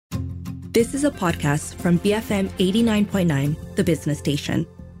This is a podcast from BFM 89.9, the business station.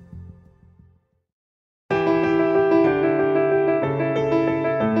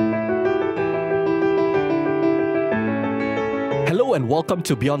 Hello and welcome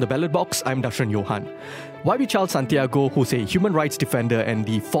to Beyond the Ballot Box. I'm Darshan Johan. YB Charles Santiago, who's a human rights defender and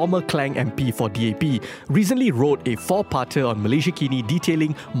the former Klang MP for DAP, recently wrote a four-parter on Malaysia Kini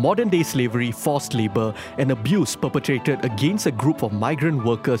detailing modern-day slavery, forced labour and abuse perpetrated against a group of migrant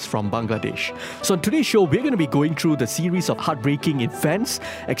workers from Bangladesh. So on today's show, we're going to be going through the series of heartbreaking events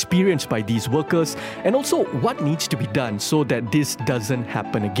experienced by these workers and also what needs to be done so that this doesn't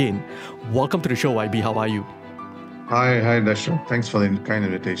happen again. Welcome to the show, YB. How are you? Hi, Darshan. Thanks for the kind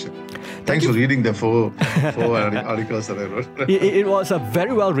invitation. Thanks for reading the four articles that I wrote. It was a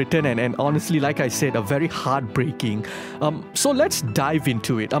very well written and honestly, like I said, a very heartbreaking. So let's dive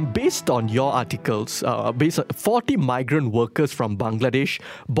into it. Based on your articles, 40 migrant workers from Bangladesh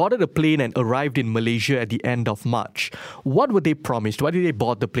boarded a plane and arrived in Malaysia at the end of March. What were they promised? Why did they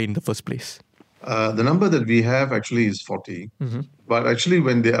board the plane in the first place? The number that we have actually is 40. Mm-hmm. But actually,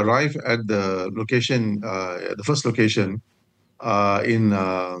 when they arrive at the location, the first location in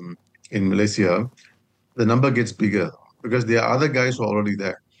Malaysia, the number gets bigger because there are other guys who are already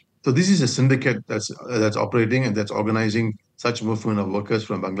there. So this is a syndicate that's operating and that's organizing such movement of workers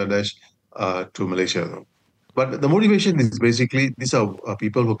from Bangladesh to Malaysia. But the motivation is basically these are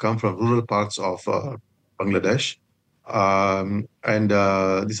people who come from rural parts of Bangladesh.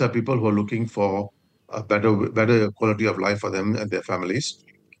 These are people who are looking for a better quality of life for them and their families.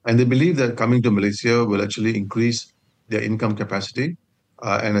 And they believe that coming to Malaysia will actually increase their income capacity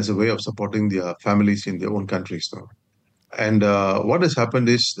and as a way of supporting their families in their own countries now. And what has happened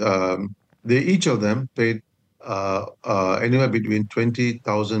is each of them paid anywhere between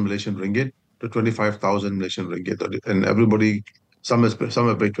 20,000 Malaysian ringgit to 25,000 Malaysian ringgit. And everybody, some have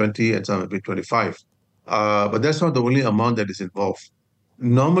paid 20 and some have paid 25. But that's not the only amount that is involved.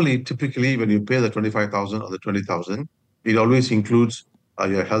 Normally, typically, when you pay the 25,000 or the 20,000, it always includes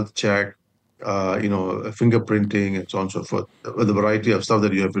your health check, fingerprinting, and so on and so forth, with a variety of stuff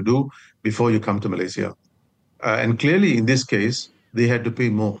that you have to do before you come to Malaysia. And clearly, in this case, they had to pay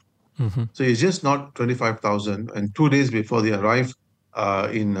more. Mm-hmm. So it's just not 25,000. And 2 days before they arrive to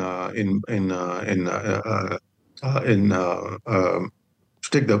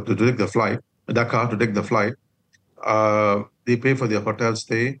take the flight, Dhaka, to take the flight, they pay for their hotel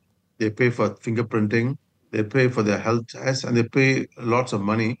stay, they pay for fingerprinting, they pay for their health tests, and they pay lots of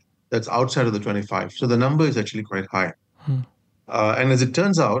money that's outside of the 25. So the number is actually quite high. And as it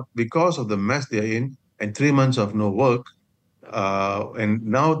turns out, because of the mess they're in and 3 months of no work, and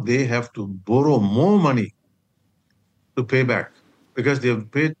now they have to borrow more money to pay back because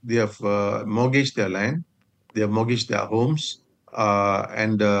they have mortgaged their land, they have mortgaged their homes,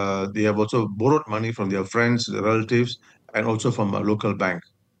 and they have also borrowed money from their friends, their relatives, and also from a local bank,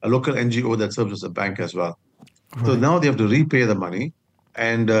 a local NGO that serves as a bank as well. Right. So now they have to repay the money,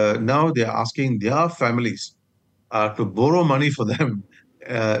 and now they are asking their families to borrow money for them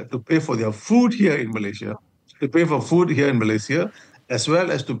to pay for their food here in Malaysia, as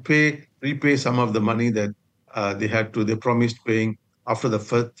well as to repay some of the money that they promised paying after the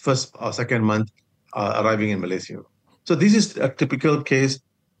first or second month arriving in Malaysia. So this is a typical case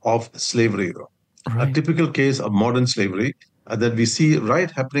of slavery, though. Right. A typical case of modern slavery that we see right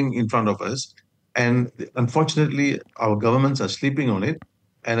happening in front of us. And unfortunately, our governments are sleeping on it.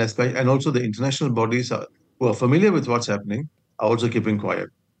 And also the international bodies who are familiar with what's happening are also keeping quiet.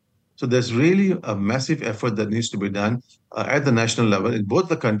 So there's really a massive effort that needs to be done at the national level in both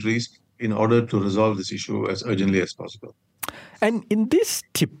the countries in order to resolve this issue as urgently as possible. And in these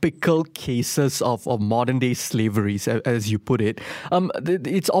typical cases of modern-day slavery, as you put it,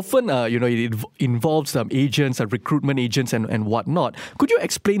 it's often, it involves agents, recruitment agents and whatnot. Could you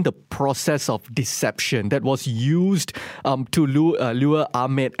explain the process of deception that was used to lure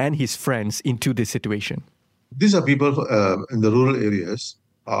Ahmed and his friends into this situation? These are people in the rural areas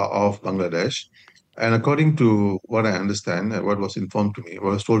of Bangladesh. And according to what I understand and what was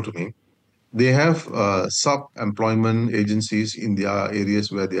told to me, they have sub-employment agencies in their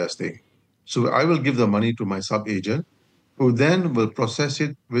areas where they are staying. So I will give the money to my sub-agent, who then will process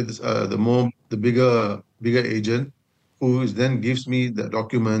it with the bigger agent, who then gives me the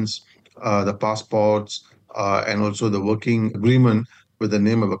documents, the passports, and also the working agreement with the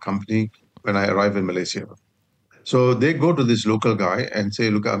name of a company when I arrive in Malaysia. So they go to this local guy and say,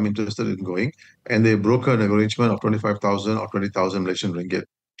 look, I'm interested in going. And they broker an arrangement of 25,000 or 20,000 Malaysian ringgit.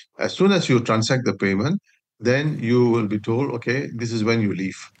 As soon as you transact the payment, then you will be told, okay, this is when you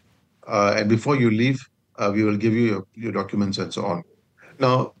leave. And before you leave, we will give you your documents and so on.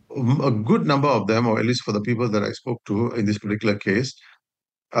 Now, a good number of them, or at least for the people that I spoke to in this particular case,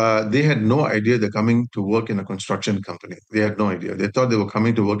 they had no idea they're coming to work in a construction company. They had no idea. They thought they were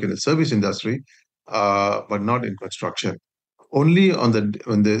coming to work in the service industry, but not in construction. Only on the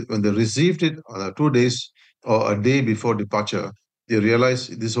when they received it on 2 days or a day before departure, they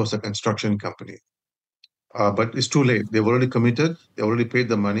realized this was a construction company. But it's too late. They've already committed, they already paid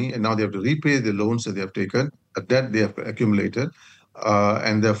the money, and now they have to repay the loans that they have taken, the debt they have accumulated,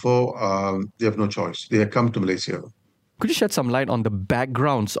 and therefore they have no choice. They have come to Malaysia. Could you shed some light on the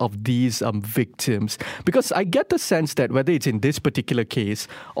backgrounds of these victims? Because I get the sense that whether it's in this particular case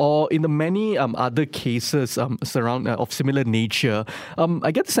or in the many other cases of similar nature,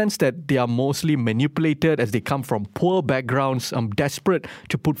 I get the sense that they are mostly manipulated as they come from poor backgrounds, desperate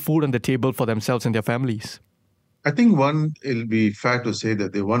to put food on the table for themselves and their families. I think it'll be fair to say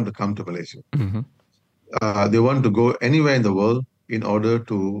that they want to come to Malaysia. They want to go anywhere in the world in order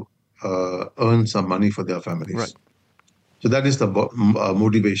to earn some money for their families. Right. So that is the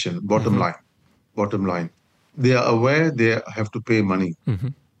motivation, bottom line. They are aware they have to pay money,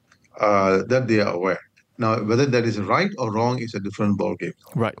 that they are aware. Now, whether that is right or wrong is a different ballgame.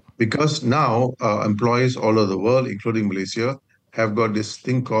 Right. Because now employees all over the world, including Malaysia, have got this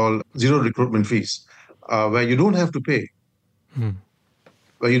thing called zero recruitment fees, where you don't have to pay.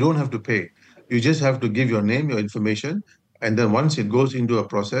 Where you don't have to pay. You just have to give your name, your information, and then once it goes into a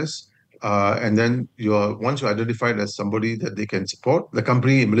process, and then once you're identified as somebody that they can support, the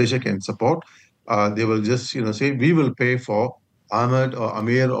company in Malaysia can support, they will just say, we will pay for Ahmed or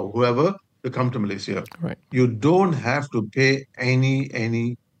Amir or whoever to come to Malaysia. Right. You don't have to pay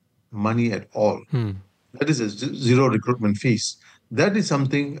any money at all. That is a zero recruitment fees. That is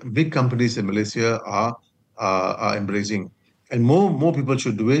something big companies in Malaysia are embracing. And more people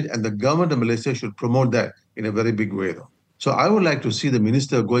should do it, and the government of Malaysia should promote that in a very big way. So I would like to see the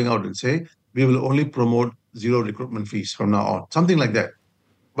minister going out and say, we will only promote zero recruitment fees from now on, something like that.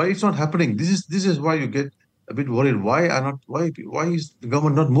 But it's not happening. This is why you get a bit worried. Why is the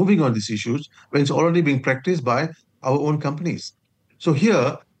government not moving on these issues when it's already being practiced by our own companies? So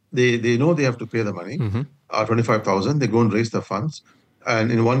here they know they have to pay the money, 25,000. They go and raise the funds,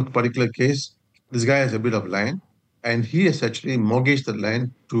 and in one particular case, this guy has a bit of land, and he has actually mortgaged the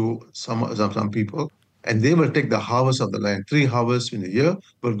land to some people, and they will take the harvest of the land. 3 harvests in a year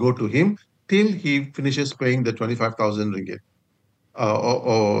will go to him till he finishes paying the 25,000 ringgit.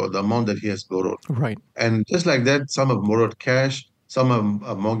 Or the amount that he has borrowed. Right. And just like that, some have borrowed cash, some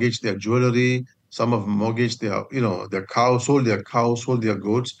have mortgaged their jewelry, some have mortgaged their cow, sold their cows, sold their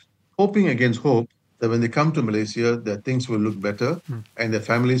goats, hoping against hope that when they come to Malaysia, that things will look better and their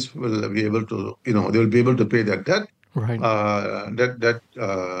families will be able to, they will be able to pay their debt, Right. debt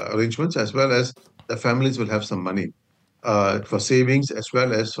arrangements, as well as the families will have some money for savings as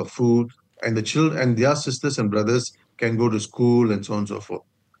well as for food, and the children and their sisters and brothers can go to school and so on and so forth.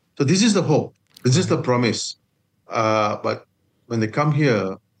 So this is the hope. This is the promise. But when they come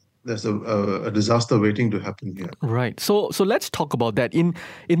here, there's a disaster waiting to happen here. Right. So let's talk about that. In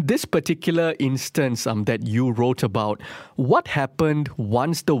this particular instance that you wrote about, what happened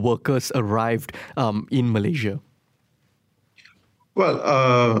once the workers arrived in Malaysia? Well,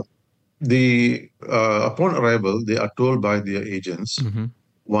 upon arrival, they are told by their agents,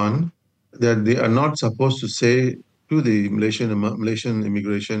 one, that they are not supposed to say to the Malaysian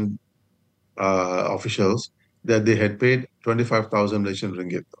immigration officials that they had paid 25,000 Malaysian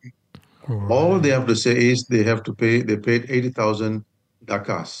ringgit. Right. All they have to say is they paid 80,000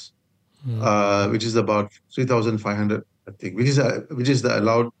 dakas, which is about 3,500, I think, which is the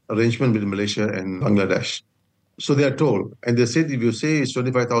allowed arrangement between Malaysia and Bangladesh. So they are told, and they said if you say it's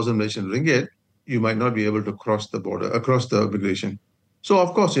 25,000 Malaysian ringgit, you might not be able to cross the border, across the immigration. So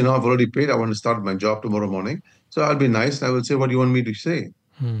of course, I've already paid. I want to start my job tomorrow morning. So I'll be nice. I will say, what do you want me to say?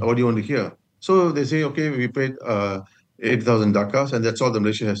 What do you want to hear? So they say, okay, we paid 8,000 dakas, and that's all the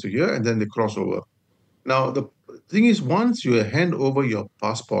Malaysian has to hear, and then they cross over. Now, the thing is, once you hand over your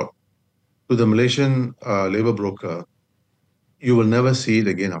passport to the Malaysian labor broker, you will never see it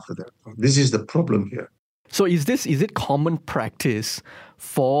again after that. This is the problem here. So is it common practice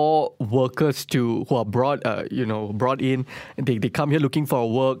for workers who are brought in, they come here looking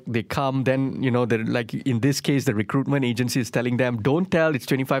for work, they come, then, like in this case, the recruitment agency is telling them, don't tell it's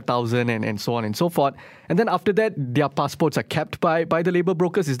 25,000 and so on and so forth. And then after that, their passports are kept by the labor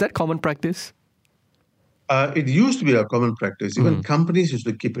brokers. Is that common practice? It used to be a common practice. Even companies used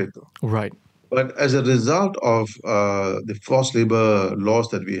to keep it, though. Right. But as a result of the forced labor laws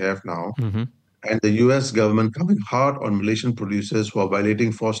that we have now, and the US government coming hard on Malaysian producers who are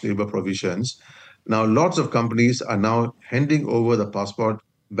violating forced labor provisions, now lots of companies are now handing over the passport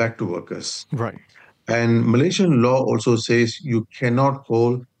back to workers. Right. And Malaysian law also says you cannot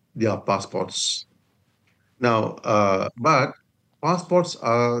hold their passports. Now, but passports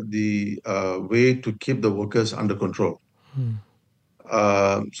are the way to keep the workers under control.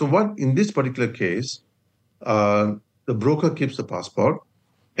 So, what in this particular case, uh, the broker keeps the passport,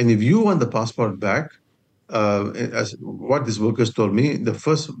 and if you want the passport back, as what these workers told me, the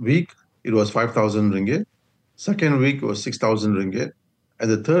first week it was 5,000 ringgit, second week was 6,000 ringgit, and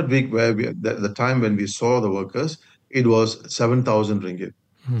the third week, where the time when we saw the workers, it was 7,000 ringgit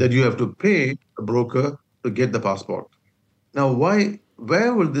that you have to pay the broker to get the passport. Now,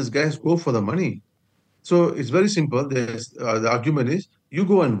 where will these guys go for the money? So it's very simple. The argument is you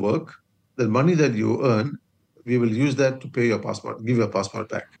go and work, the money that you earn, we will use that to pay your passport, give your passport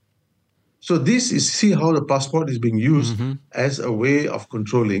back. So this is see how the passport is being used as a way of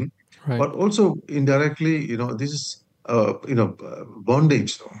controlling, Right. but also indirectly, this is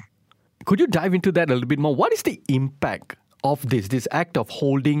bondage. Though. Could you dive into that a little bit more? What is the impact of this act of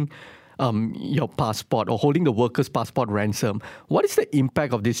holding your passport or holding the worker's passport ransom? What is the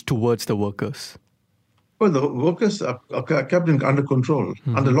impact of this towards the workers? Well, the workers are kept under control,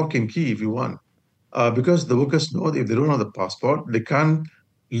 under lock and key, if you want, because the workers know that if they don't have the passport, they can't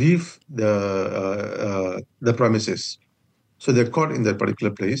leave the premises. So they're caught in that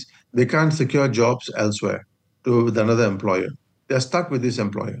particular place. They can't secure jobs elsewhere with another employer. They're stuck with this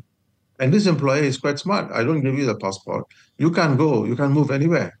employer. And this employer is quite smart. I don't give you the passport. You can't go. You can't move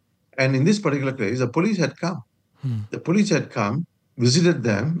anywhere. And in this particular case, the police had come. The police had come, visited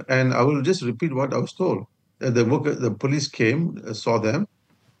them, and I will just repeat what I was told. The police came, saw them,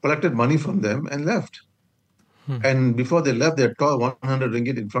 collected money from them, and left. And before they left, they had tore 100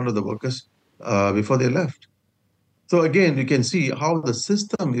 ringgit in front of the workers before they left. So again, you can see how the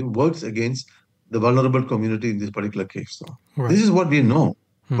system works against the vulnerable community in this particular case. So Right. This is what we know.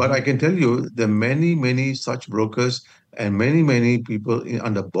 But I can tell you there are many, many such brokers and many, many people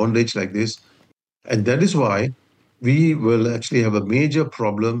under bondage like this. And that is why we will actually have a major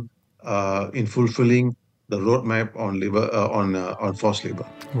problem in fulfilling the roadmap on labor on forced labor.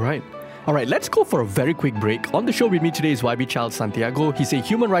 Right. All right, let's go for a very quick break. On the show with me today is YB Charles Santiago. He's a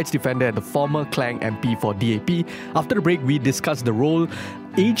human rights defender and the former Klang MP for DAP. After the break, we discuss the role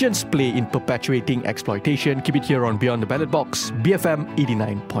agents play in perpetuating exploitation. Keep it here on Beyond the Ballot Box, BFM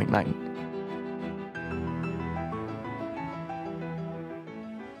 89.9.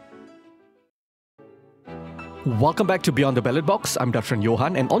 Welcome back to Beyond the Ballot Box. I'm Darshan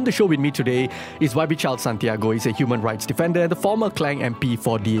Johan, and on the show with me today is YB Charles Santiago. He's a human rights defender and the former Klang MP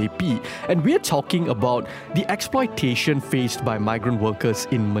for DAP. And we're talking about the exploitation faced by migrant workers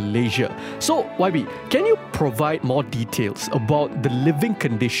in Malaysia. So, YB, can you provide more details about the living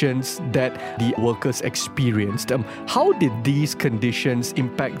conditions that the workers experienced? How did these conditions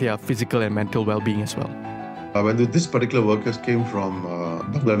impact their physical and mental well-being as well? When these particular workers came from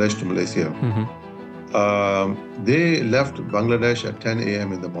Bangladesh to Malaysia, they left Bangladesh at 10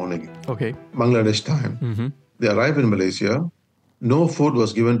 a.m. in the morning. Okay. Bangladesh time. They arrived in Malaysia. No food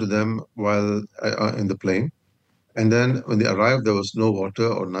was given to them while in the plane. And then when they arrived, there was no water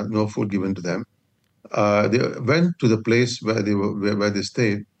or no food given to them. They went to the place where they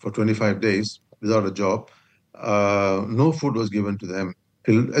stayed for 25 days without a job. No food was given to them.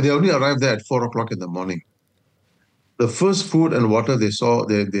 They only arrived there at 4 o'clock in the morning. The first food and water they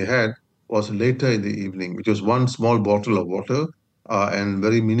had was later in the evening, which was one small bottle of water and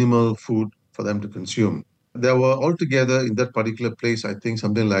very minimal food for them to consume. There were altogether in that particular place, I think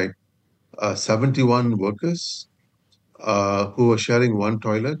something like 71 workers who were sharing one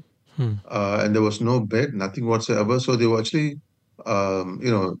toilet, and there was no bed, nothing whatsoever. So they were actually,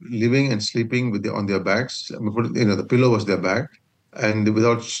 living and sleeping on their backs. The pillow was their back, and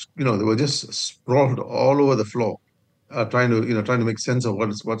without, they were just sprawled all over the floor, trying to make sense of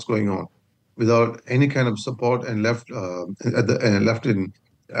what's going on, without any kind of support, and left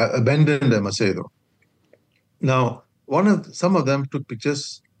abandoned, I must say though. Now, some of them took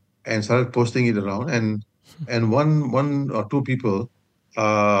pictures and started posting it around, and one or two people,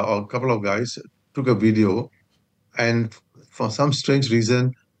 or a couple of guys, took a video, and for some strange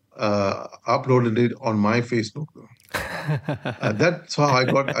reason, uploaded it on my Facebook. That's how I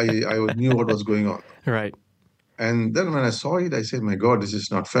knew what was going on. Right. And then when I saw it, I said, "My God, this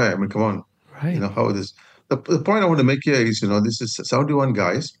is not fair. I mean, come on, Right. how this." The point I want to make here is, this is 71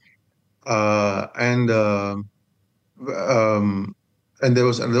 guys, and there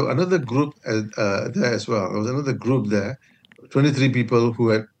was another group there as well. There was another group there, 23 people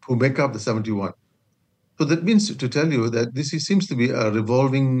who make up the 71. So that means to tell you that this seems to be a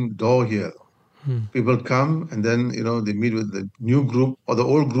revolving door here. People come and then, they meet with the new group or the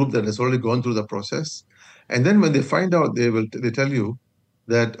old group that has already gone through the process. And then when they find out, they tell you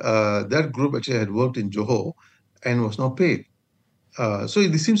that that group actually had worked in Johor and was not paid. So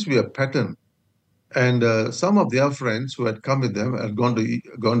this seems to be a pattern. And some of their friends who had come with them had gone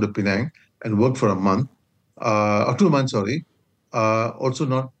to Penang and worked for a month, or 2 months, sorry, also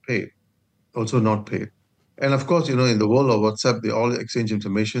not paid, also not paid. And of course, in the world of WhatsApp, they all exchange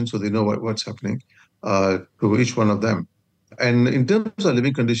information, so they know what's happening to each one of them. And in terms of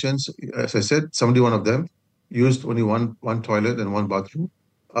living conditions, as I said, 71 of them used only one toilet and one bathroom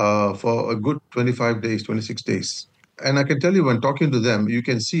for a good 25 days, 26 days. And I can tell you, when talking to them, you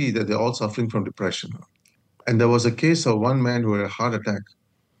can see that they're all suffering from depression. And there was a case of one man who had a heart attack,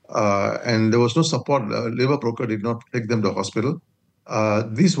 and there was no support. Labor broker did not take them to hospital.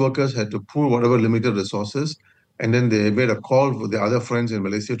 These workers had to pool whatever limited resources, and then they made a call with the other friends in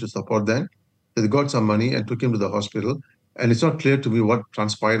Malaysia to support them. They got some money and took him to the hospital. And it's not clear to me what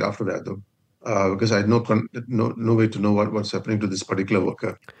transpired after that, though, because I had no way to know what's happening to this particular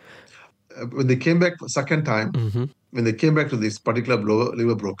worker. When they came back for second time, when they came back to this particular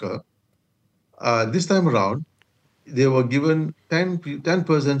labor broker, this time around, they were given 10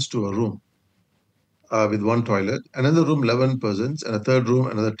 persons to a room with one toilet, another room 11 persons, and a third room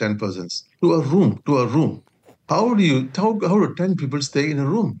another 10 persons to a room. How do 10 people stay in a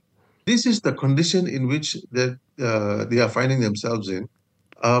room? This is the condition in which they are finding themselves in.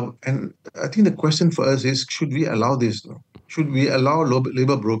 And I think the question for us is: should we allow this? Should we allow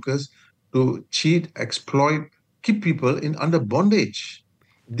labor brokers to cheat, exploit, keep people in under bondage?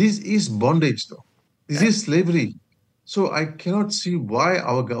 This is bondage, though. This is slavery. So I cannot see why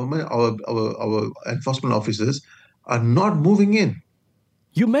our government, our enforcement officers are not moving in.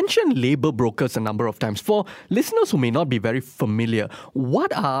 You mentioned labor brokers a number of times. For listeners who may not be very familiar,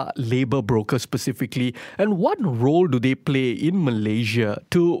 what are labor brokers specifically, and what role do they play in Malaysia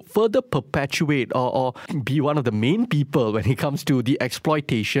to further perpetuate or be one of the main people when it comes to the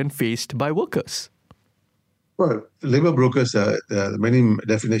exploitation faced by workers? Well, labor brokers, there are many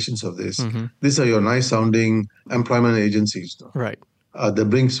definitions of this. These are your nice-sounding employment agencies, right? That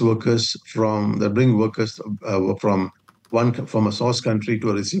bring workers from from a source country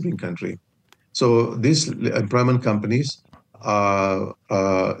to a receiving country. So these employment companies,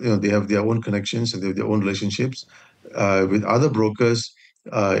 they have their own connections and they have their own relationships with other brokers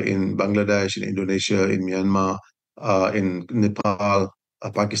in Bangladesh, in Indonesia, in Myanmar, in Nepal,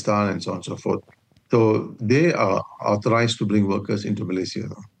 Pakistan, and so on and so forth. So they are authorized to bring workers into Malaysia.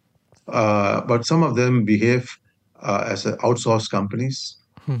 But some of them behave as outsourced companies,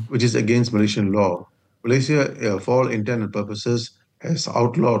 which is against Malaysian law. Malaysia, for all intent and purposes, has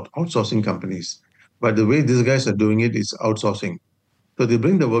outlawed outsourcing companies. But the way these guys are doing it is outsourcing. So they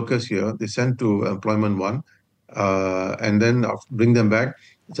bring the workers here, they send to employment one, and then bring them back,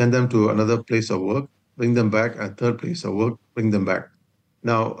 send them to another place of work, bring them back, a third place of work, bring them back.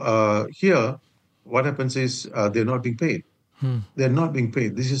 Now, here, what happens is they're not being paid. They're not being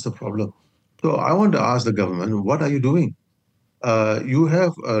paid. This is the problem. So I want to ask the government, what are you doing? You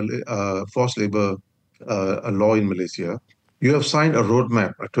have a forced labor a law in Malaysia. You have signed a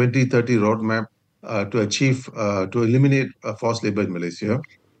roadmap, a 2030 roadmap to eliminate forced labor in Malaysia.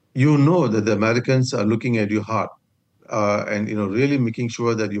 You know that the Americans are looking at you hard and really making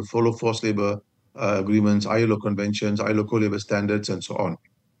sure that you follow forced labor agreements, ILO conventions, ILO co-labor standards, and so on.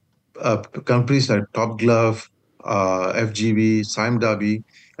 Countries like Top Glove, FGV, Sime Darby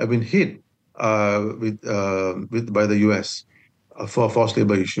have been hit by the US for forced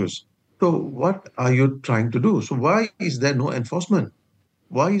labor issues. So what are you trying to do? So why is there no enforcement?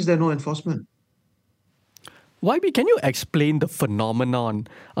 Why is there no enforcement? YB, can you explain the phenomenon?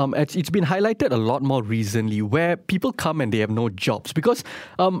 It's been highlighted a lot more recently where people come and they have no jobs. Because,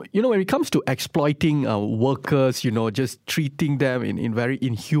 when it comes to exploiting workers, just treating them in very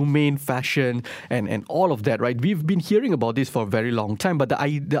inhumane fashion and all of that, right? We've been hearing about this for a very long time. But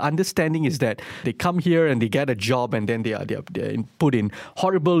the understanding is that they come here and they get a job and then they're put in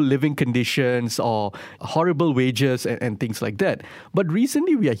horrible living conditions or horrible wages and things like that. But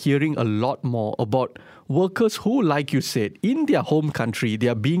recently we are hearing a lot more about workers who, like you said, in their home country, they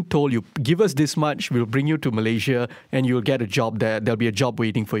are being told, you give us this much, we'll bring you to Malaysia and you'll get a job there. There'll be a job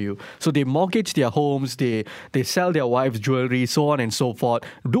waiting for you. So they mortgage their homes, they sell their wives' jewelry, so on and so forth,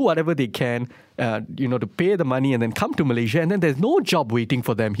 do whatever they can, to pay the money and then come to Malaysia. And then there's no job waiting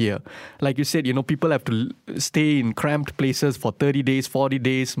for them here. Like you said, people have to stay in cramped places for 30 days, 40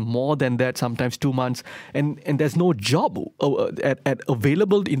 days, more than that, sometimes 2 months. And there's no job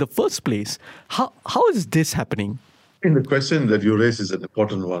available in the first place. How is this happening? I think the question that you raise is an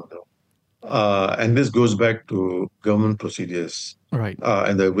important one, though. And this goes back to government procedures Right.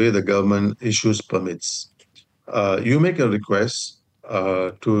 and the way the government issues permits. You make a request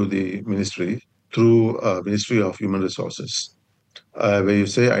to the ministry through Ministry of Human Resources, where you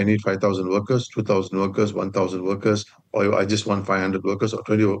say, I need 5,000 workers, 2,000 workers, 1,000 workers, or I just want 500 workers or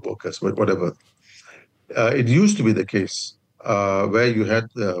 20 workers, whatever. It used to be the case where you had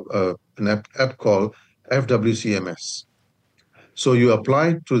an app called FWCMS. So you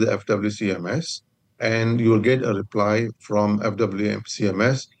apply to the FWCMS and you will get a reply from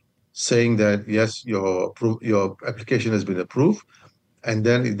FWCMS saying that yes, your application has been approved, and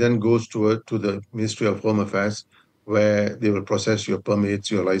then it then goes to the Ministry of Home Affairs where they will process your permits,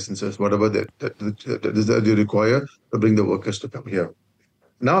 your licenses, whatever that you require to bring the workers to come here.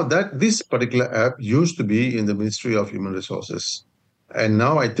 Now that this particular app used to be in the Ministry of Human Resources, and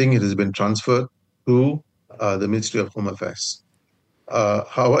now I think it has been transferred to the Ministry of Home Affairs.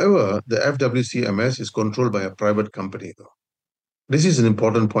 However, the FWCMS is controlled by a private company, though. This is an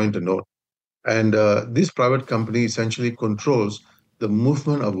important point to note. And this private company essentially controls the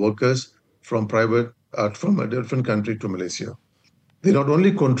movement of workers from a different country to Malaysia. They not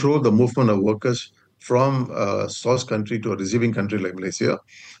only control the movement of workers from a source country to a receiving country like Malaysia,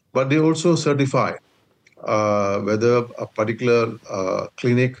 but they also certify whether a particular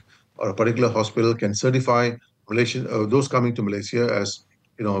clinic or a particular hospital can certify Malaysian those coming to Malaysia as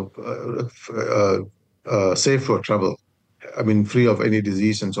you know safe for travel. I mean, free of any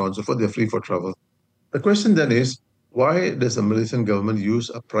disease and so on and so forth. They're free for travel. The question then is, why does the Malaysian government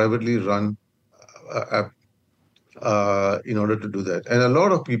use a privately run app in order to do that? And a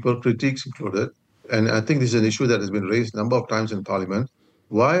lot of people, critiques included, and I think this is an issue that has been raised a number of times in Parliament.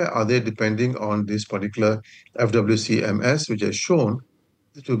 Why are they depending on this particular FWCMS, which has shown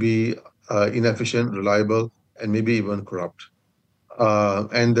to be inefficient, reliable, and maybe even corrupt?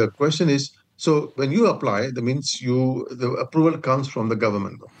 And the question is, so when you apply, that means the approval comes from the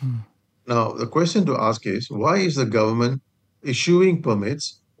government. Now, the question to ask is, why is the government issuing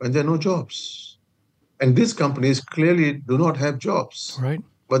permits when there are no jobs? And these companies clearly do not have jobs, Right.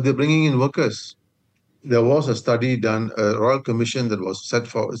 but they're bringing in workers. There was a study done, a royal commission that was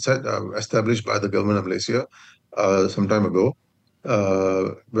established by the government of Malaysia some time ago,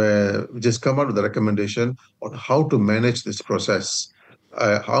 where we just come out with a recommendation on how to manage this process,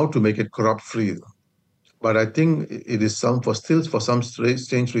 how to make it corrupt free. But I think it is for some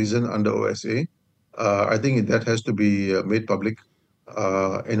strange reason under OSA. I think that has to be made public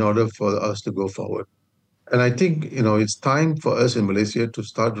in order for us to go forward. And I think it's time for us in Malaysia to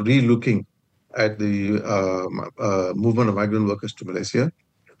start re-looking at the movement of migrant workers to Malaysia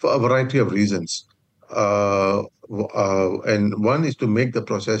for a variety of reasons. And one is to make the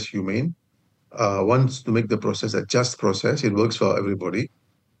process humane. One is to make the process a just process. It works for everybody.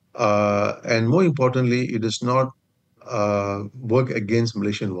 And more importantly, it does not work against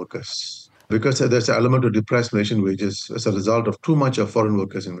Malaysian workers because there's an element of depressed Malaysian wages as a result of too much of foreign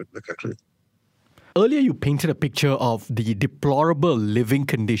workers in the country. Earlier, you painted a picture of the deplorable living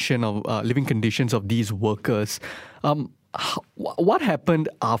conditions of these workers. What happened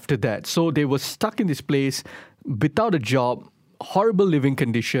after that? So they were stuck in this place without a job, horrible living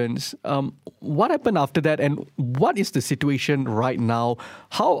conditions. What happened after that, and what is the situation right now?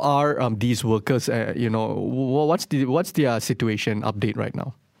 How are these workers? What's their situation update right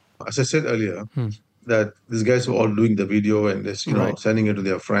now? As I said earlier, that these guys were all doing the video and this, Right. sending it to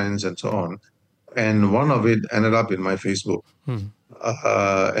their friends and so on. And one of it ended up in my Facebook.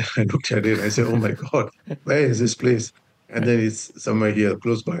 I looked at it and I said, "Oh my God, where is this place?" And then it's somewhere here,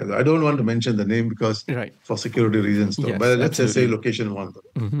 close by. I don't want to mention the name because Right. for security reasons, though. Yes, But let's just say absolutely. location one.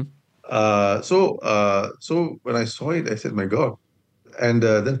 So when I saw it, I said, "My God!" And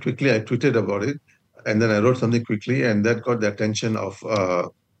then quickly I tweeted about it, and then I wrote something quickly, and that got the attention of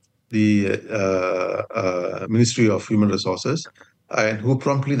the Ministry of Human Resources, and who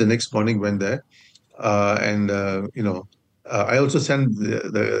promptly the next morning went there. I also send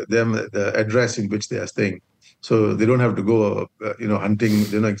them the address in which they are staying, so they don't have to go, hunting.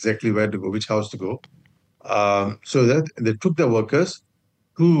 They know exactly where to go, which house to go. So that they took the workers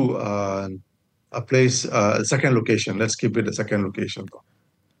to a place, second location. Let's keep it a second location.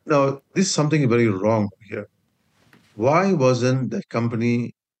 Now, this is something very wrong here. Why wasn't the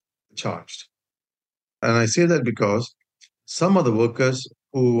company charged? And I say that because some of the workers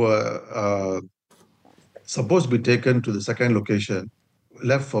who were supposed to be taken to the second location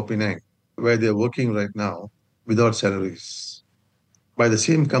left for Penang, where they're working right now without salaries by the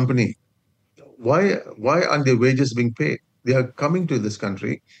same company. Why aren't their wages being paid? They are coming to this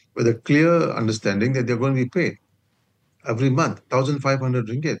country with a clear understanding that they're going to be paid every month, 1,500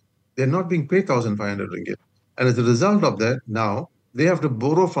 ringgit. they're not being paid 1,500 ringgit. And as a result of that, now they have to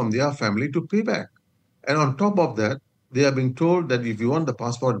borrow from their family to pay back. And on top of that, they are being told that if you want the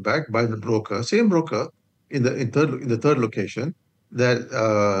passport back by the broker, same broker in the third location, that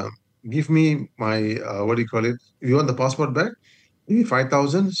give me my what do you call it? If you want the passport back, give me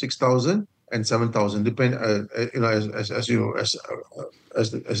 5,000, 6,000, and 7,000, depend as you know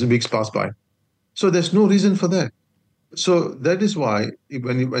as the weeks pass by. So there's no reason for that. So that is why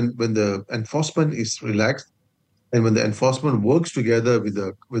when the enforcement is relaxed and when the enforcement works together with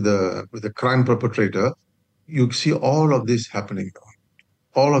the crime perpetrator, you see all of this happening.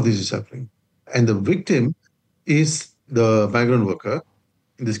 All of this is happening. And the victim is the migrant worker,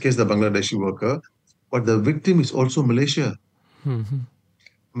 in this case, the Bangladeshi worker, but the victim is also Malaysia.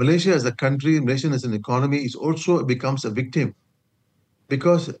 Malaysia as a country, Malaysia as an economy is also becomes a victim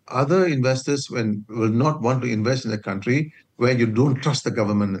because other investors will not want to invest in a country where you don't trust the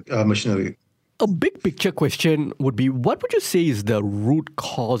government machinery. A big picture question would be, what would you say is the root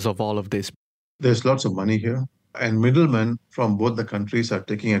cause of all of this? There's lots of money here, and middlemen from both the countries are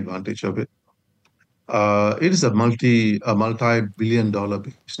taking advantage of it. It is a multi-billion dollar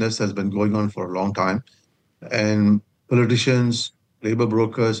business has been going on for a long time, and politicians, labor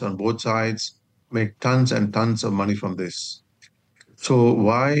brokers on both sides make tons and tons of money from this. So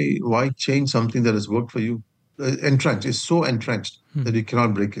why change something that has worked for you? Entrenched. It's so entrenched that you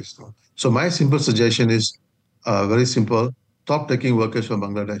cannot break it. So my simple suggestion is very simple. Stop taking workers from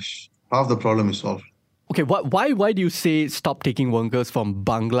Bangladesh. Half the problem is solved. Okay, why do you say stop taking workers from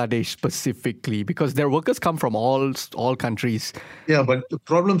Bangladesh specifically? Because their workers come from all countries. Yeah, but the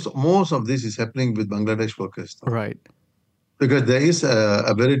problems, most of this is happening with Bangladesh workers. Right. Because there is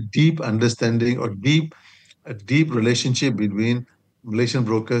a very deep understanding or a deep relationship between Malaysian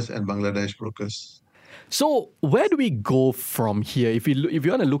brokers and Bangladesh brokers. So where do we go from here? If you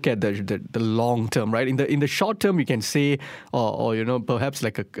want to look at the long term, right? In the short term, you can say, or perhaps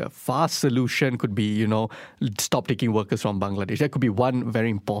like a fast solution could be, stop taking workers from Bangladesh. That could be one very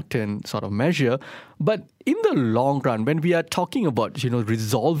important sort of measure. But in the long run, when we are talking about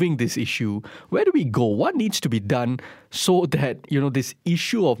resolving this issue, where do we go? What needs to be done so that this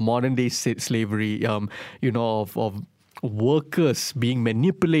issue of modern day slavery, of workers being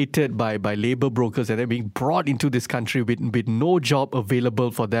manipulated by labor brokers and then being brought into this country with no job available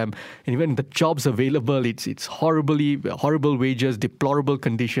for them, and even the jobs available, it's horrible wages, deplorable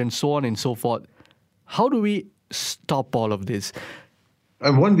conditions, so on and so forth. How do we stop all of this?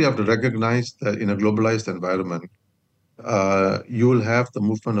 And one, we have to recognize that in a globalized environment, you will have the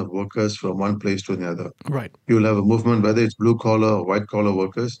movement of workers from one place to another. Right. You will have a movement, whether it's blue collar or white collar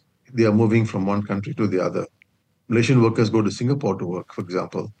workers, they are moving from one country to the other. Malaysian workers go to Singapore to work, for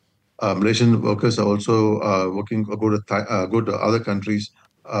example. Malaysian workers are also go to other countries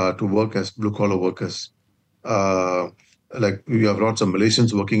to work as blue collar workers. Like we have lots of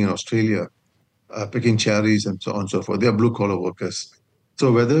Malaysians working in Australia, picking cherries and so on and so forth. They are blue collar workers.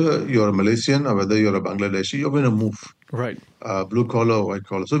 So whether you're a Malaysian or whether you're a Bangladeshi, you're going to move. Right. Blue collar or white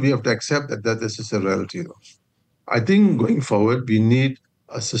collar. So we have to accept that this is a reality. I think going forward, we need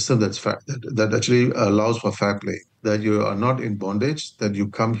a system that's fair, that actually allows for fair play, that you are not in bondage, that you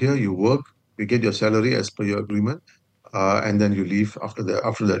come here, you work, you get your salary as per your agreement, and then you leave after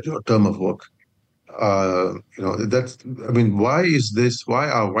that your term of work. Why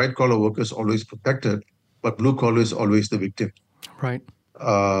are white collar workers always protected, but blue collar is always the victim? Right.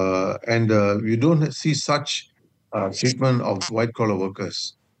 And you don't see such treatment of white collar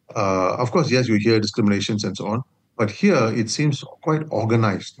workers. Of course, yes, you hear discriminations and so on, but here it seems quite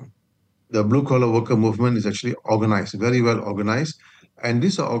organized. The blue collar worker movement is actually organized, very well organized, and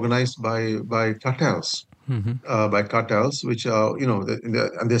these are organized by cartels, which are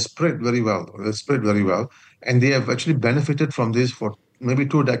and they're spread very well. They're spread very well, and they have actually benefited from this for maybe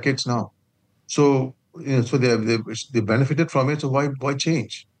 2 decades now. So they benefited from it. So why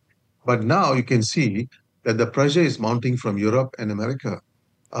change? But now you can see that the pressure is mounting from Europe and America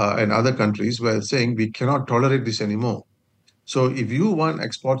and other countries where it's saying we cannot tolerate this anymore. So if you want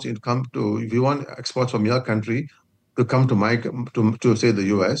exports from your country to come to say the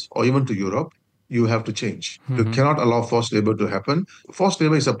US or even to Europe, you have to change. You cannot allow forced labor to happen. Forced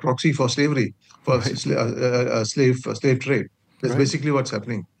labor is a proxy for slavery, for slave trade. That's basically what's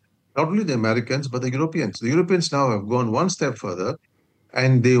happening. Not only the Americans, but the Europeans. The Europeans now have gone one step further,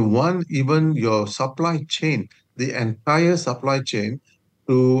 and they want even your supply chain, the entire supply chain,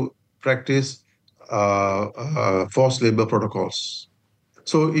 to practice forced labor protocols.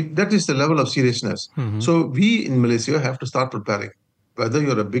 So that is the level of seriousness. So we in Malaysia have to start preparing. Whether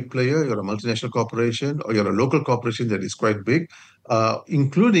you're a big player, you're a multinational corporation, or you're a local corporation that is quite big,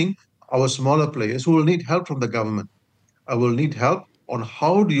 including our smaller players who will need help from the government. I will need help on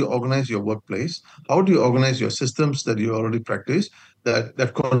how do you organize your workplace, how do you organize your systems that you already practice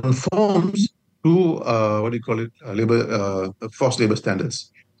that conforms to what do you call it, forced labor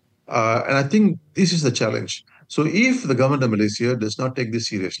standards. And I think this is the challenge. So if the government of Malaysia does not take this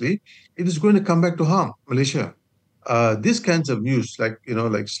seriously, it is going to come back to harm Malaysia. These kinds of news, like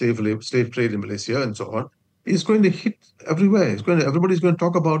like slave labor, slave trade in Malaysia and so on, is going to hit everywhere. Everybody's going to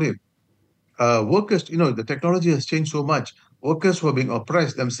talk about it. Workers, the technology has changed so much. Workers who are being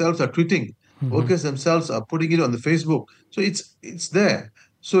oppressed themselves are tweeting. Workers themselves are putting it on the Facebook. So it's there.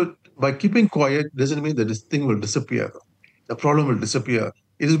 So by keeping quiet doesn't mean that this thing will disappear. The problem will disappear.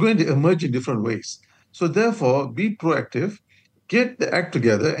 It is going to emerge in different ways. So therefore, be proactive, get the act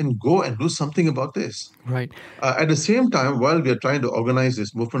together, and go and do something about this. Right. At the same time, while we are trying to organize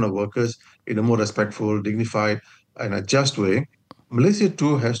this movement of workers in a more respectful, dignified, and a just way, Malaysia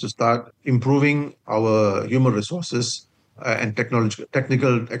too has to start improving our human resources and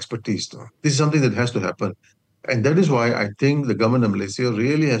technical expertise. This is something that has to happen. And that is why I think the government of Malaysia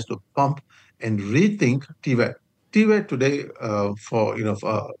really has to pump and rethink TVET. TVET today,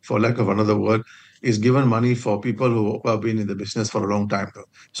 for lack of another word, is given money for people who have been in the business for a long time.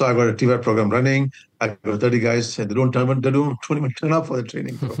 So I got a TVET program running. I got 30 guys, and they don't even turn up for the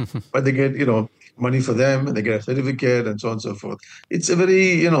training, but they get money for them, and they get a certificate, and so on and so forth. It's a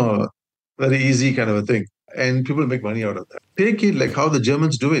very very easy kind of a thing, and people make money out of that. Take it like how the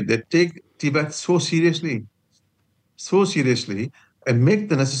Germans do it. They take TVET so seriously, and make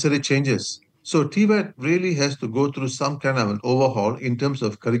the necessary changes. So TVET really has to go through some kind of an overhaul in terms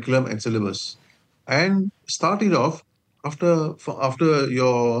of curriculum and syllabus, and start it off after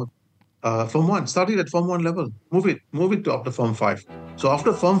your Form 1. Start it at Form 1 level. Move it to after Form 5. So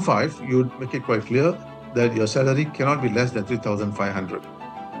after Form 5, you make it quite clear that your salary cannot be less than 3,500.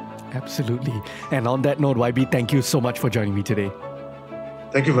 Absolutely. And on that note, YB, thank you so much for joining me today.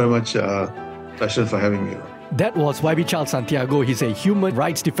 Thank you very much, Tashan, for having me. That was YB Charles Santiago. He's a human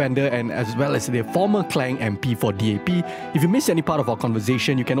rights defender and as well as the former Klang MP for DAP. If you missed any part of our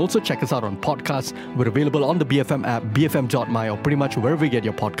conversation, you can also check us out on podcasts. We're available on the BFM app, bfm.my, or pretty much wherever you get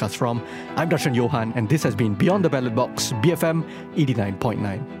your podcasts from. I'm Darshan Johan, and this has been Beyond the Ballot Box, BFM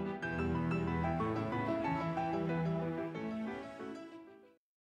 89.9.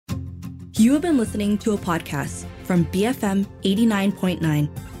 You have been listening to a podcast from BFM 89.9,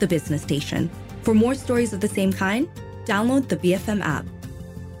 the business station. For more stories of the same kind, download the BFM app.